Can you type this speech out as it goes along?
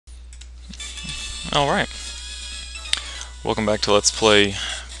Alright, welcome back to Let's Play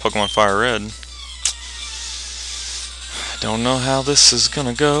Pokemon Fire Red. Don't know how this is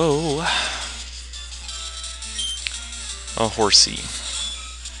gonna go. A Horsey.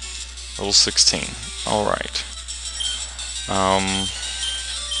 Level 16. Alright.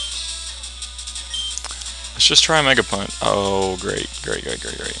 Let's just try Mega Punch. Oh, great.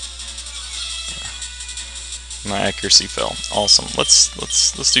 My accuracy fell. Awesome.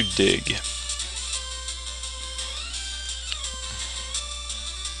 Let's do Dig.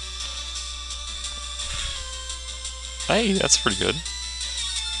 Hey, that's pretty good.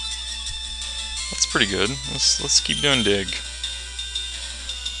 That's pretty good. Let's keep doing Dig.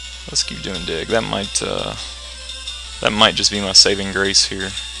 Let's keep doing Dig. That might just be my saving grace here.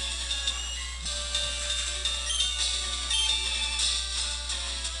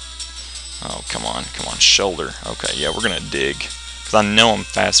 Oh, come on, Shoulder. Okay, yeah, we're gonna Dig, because I know I'm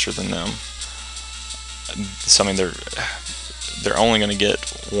faster than them. So I mean, they're only gonna get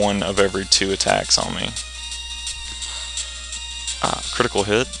one of every 2 attacks on me. Critical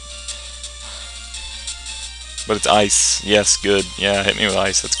hit. But it's ice. Yes, good. Yeah, hit me with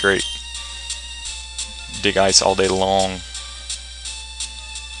ice. That's great. Dig ice all day long.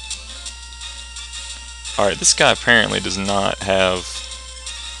 Alright, this guy apparently does not have...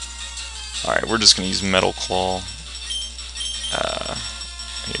 Alright, we're just going to use Metal Claw.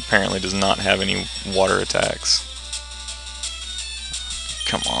 He apparently does not have any water attacks.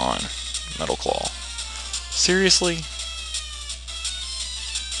 Come on. Metal Claw. Seriously?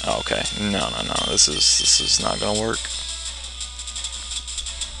 Oh, okay. No. This is not gonna work.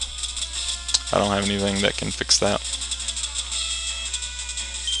 I don't have anything that can fix that.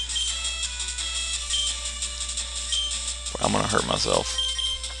 I'm gonna hurt myself.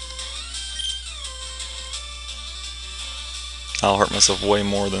 I'll hurt myself way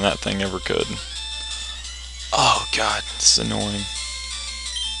more than that thing ever could. Oh god, this is annoying.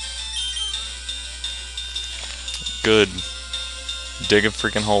 Good. Dig a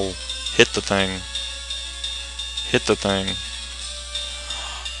freaking hole. Hit the thing. Hit the thing.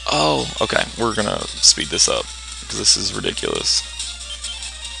 Oh, okay. We're gonna speed this up, because this is ridiculous.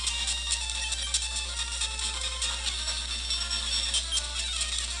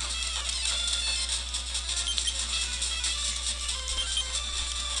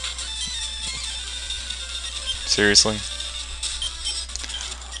 Seriously?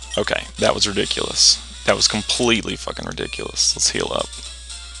 Okay, that was ridiculous. That was completely fucking ridiculous. Let's heal up.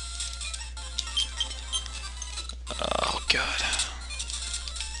 Oh, God.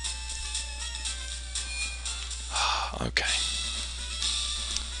 Okay.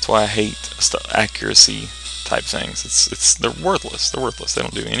 That's why I hate accuracy type things. They're worthless. They're worthless. They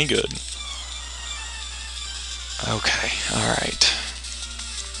don't do any good. Okay, alright.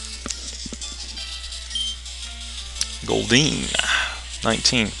 Goldeen.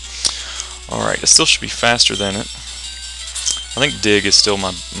 19. Alright, it still should be faster than it. I think Dig is still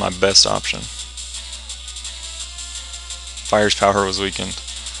my best option. Fire's power was weakened.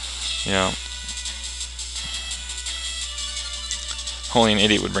 Yeah. Only an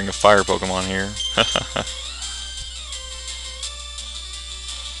idiot would bring a fire Pokemon here.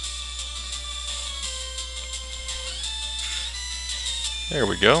 There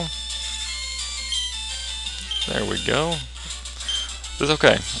we go. There we go. It's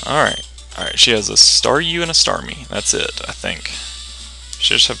okay. Alright. Alright, she has a Staryu and a Starmie. That's it, I think.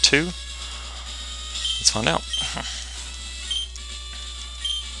 She just have 2? Let's find out.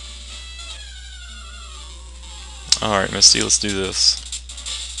 Alright, Misty, let's do this.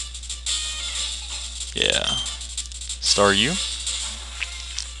 Yeah. Staryu.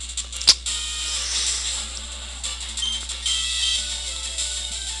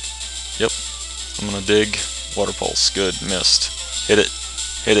 Yep. I'm gonna Dig. Water Pulse. Good. Missed. Hit it.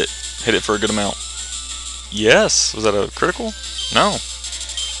 Hit it. Hit it for a good amount. Yes! Was that a critical? No.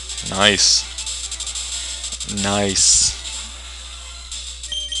 Nice. Nice.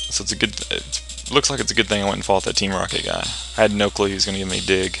 So it's a good... It looks like it's a good thing I went and fought that Team Rocket guy. I had no clue he was going to give me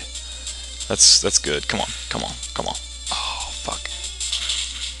Dig. That's good. Come on. Oh, fuck.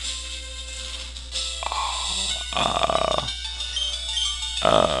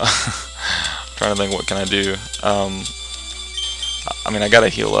 Trying to think, what can I do? I mean, I gotta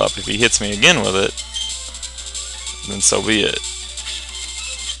heal up. If he hits me again with it, then so be it.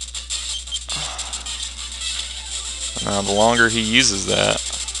 Now, the longer he uses that...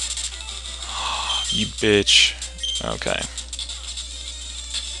 You bitch. Okay.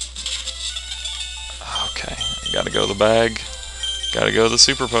 Okay. Gotta go to the bag. Gotta go to the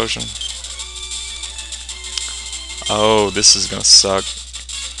Super Potion. Oh, this is gonna suck.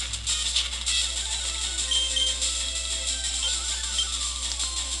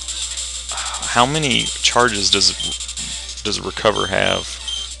 how many charges does recover have?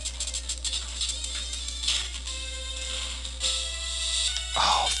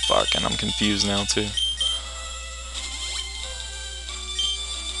 Oh fuck, and I'm confused now too.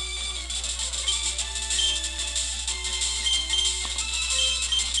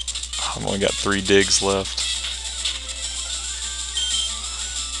 I've only got 3 digs left.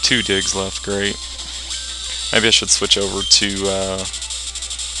 2 digs left, great. Maybe I should switch over to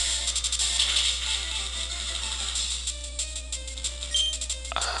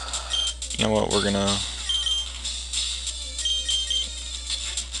you know what, we're gonna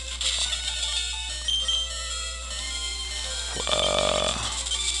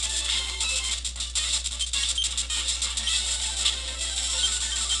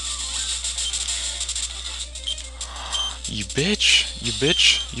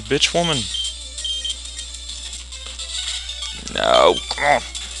you bitch woman. No, come on.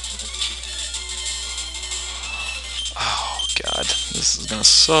 Oh god, this is gonna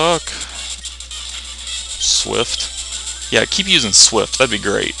suck. Swift. Yeah, keep using Swift, that'd be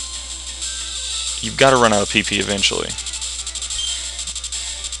great. You've got to run out of PP eventually.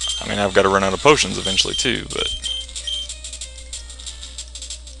 I mean, I've got to run out of potions eventually too, but...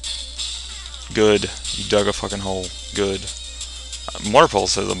 Good. You dug a fucking hole. Good. Water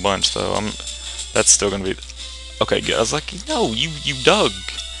Pulse has a bunch, though. That's still gonna be... Okay, good. I was like, no, you dug.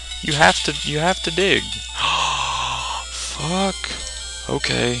 You have to dig. Fuck.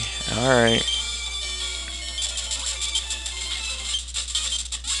 Okay. Alright.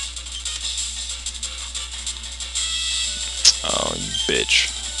 Oh, you bitch.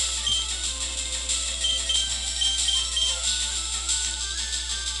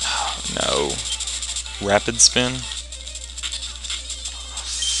 No. Rapid spin.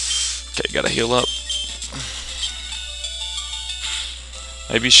 Okay, gotta heal up.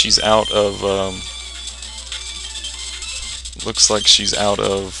 Maybe she's out of, looks like she's out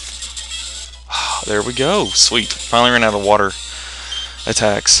of... There we go. Sweet. Finally ran out of water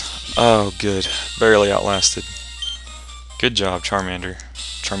attacks. Oh, good. Barely outlasted. Good job, Charmander.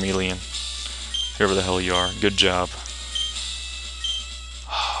 Charmeleon. Whoever the hell you are. Good job.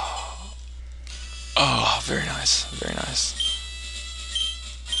 Oh, very nice. Very nice.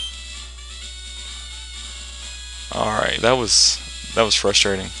 Alright, that was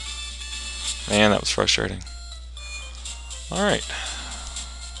frustrating. Man, that was frustrating. Alright.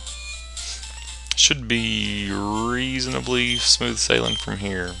 Should be reasonably smooth sailing from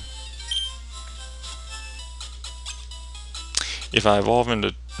here. If I evolve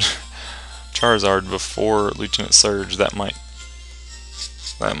into Charizard before Lieutenant Surge, that might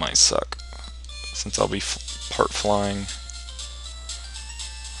suck. Since I'll be part flying.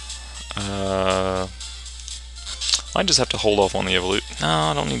 I just have to hold off on the evolute. No,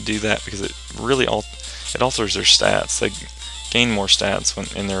 I don't need to do that because it really it alters their stats. They gain more stats when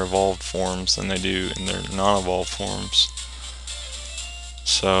in their evolved forms than they do in their non-evolved forms.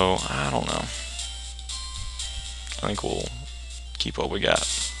 So I don't know. I think we'll keep what we got.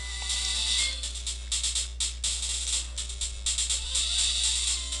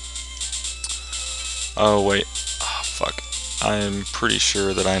 Oh wait, oh, fuck. I'm pretty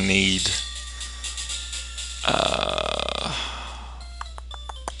sure that I need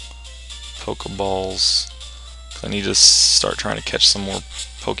Pokeballs. I need to start trying to catch some more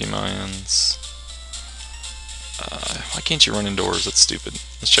Pokemons. Why can't you run indoors? That's stupid.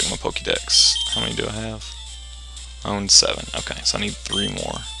 Let's check my Pokédex. How many do I have? I own 7. Okay, so I need 3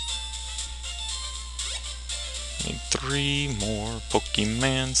 more. I need 3 more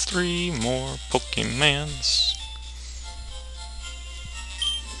Pokemons. 3 more Pokemons.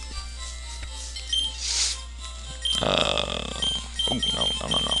 Oh,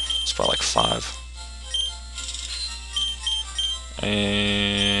 no. It's probably like 5.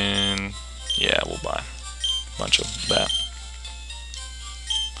 And yeah, we'll buy a bunch of that.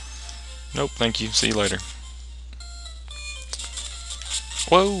 Nope, thank you. See you later.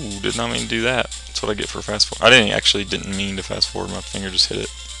 Whoa, did not mean to do that. That's what I get for fast forward. I didn't mean to fast forward. My finger just hit it.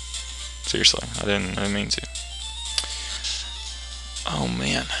 Seriously, I didn't mean to. Oh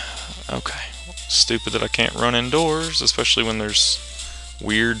man. Okay. Stupid that I can't run indoors, especially when there's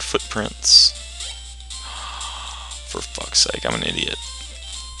weird footprints. For fuck's sake, I'm an idiot.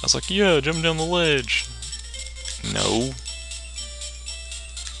 I was like, yeah, jump down the ledge. No.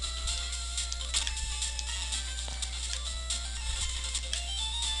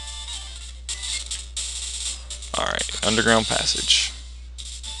 Alright, underground passage.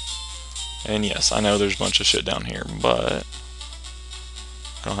 And yes, I know there's a bunch of shit down here, but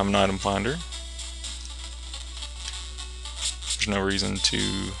I don't have an item finder. There's no reason to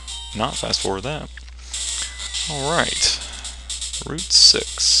not fast forward that. Alright. Route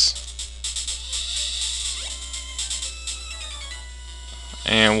 6.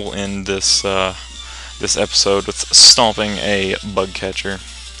 And we'll end this this episode with stomping a bug catcher.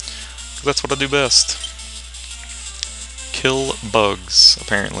 'Cause that's what I do best. Kill bugs,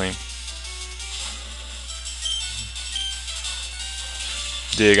 apparently.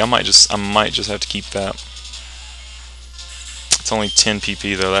 Dig. I might just have to keep that. It's only 10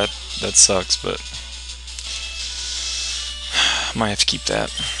 PP though. That sucks, but I might have to keep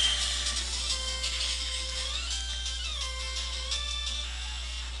that.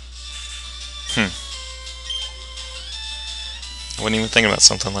 I wasn't even thinking about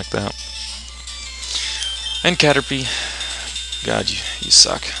something like that. And Caterpie, God, you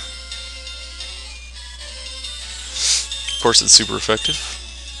suck. Of course, it's super effective.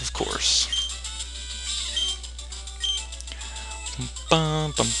 Of course.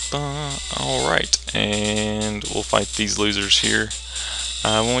 Alright, and we'll fight these losers here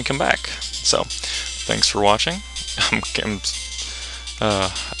when we come back. So, thanks for watching.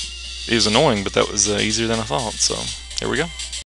 It was annoying, but that was easier than I thought, so here we go.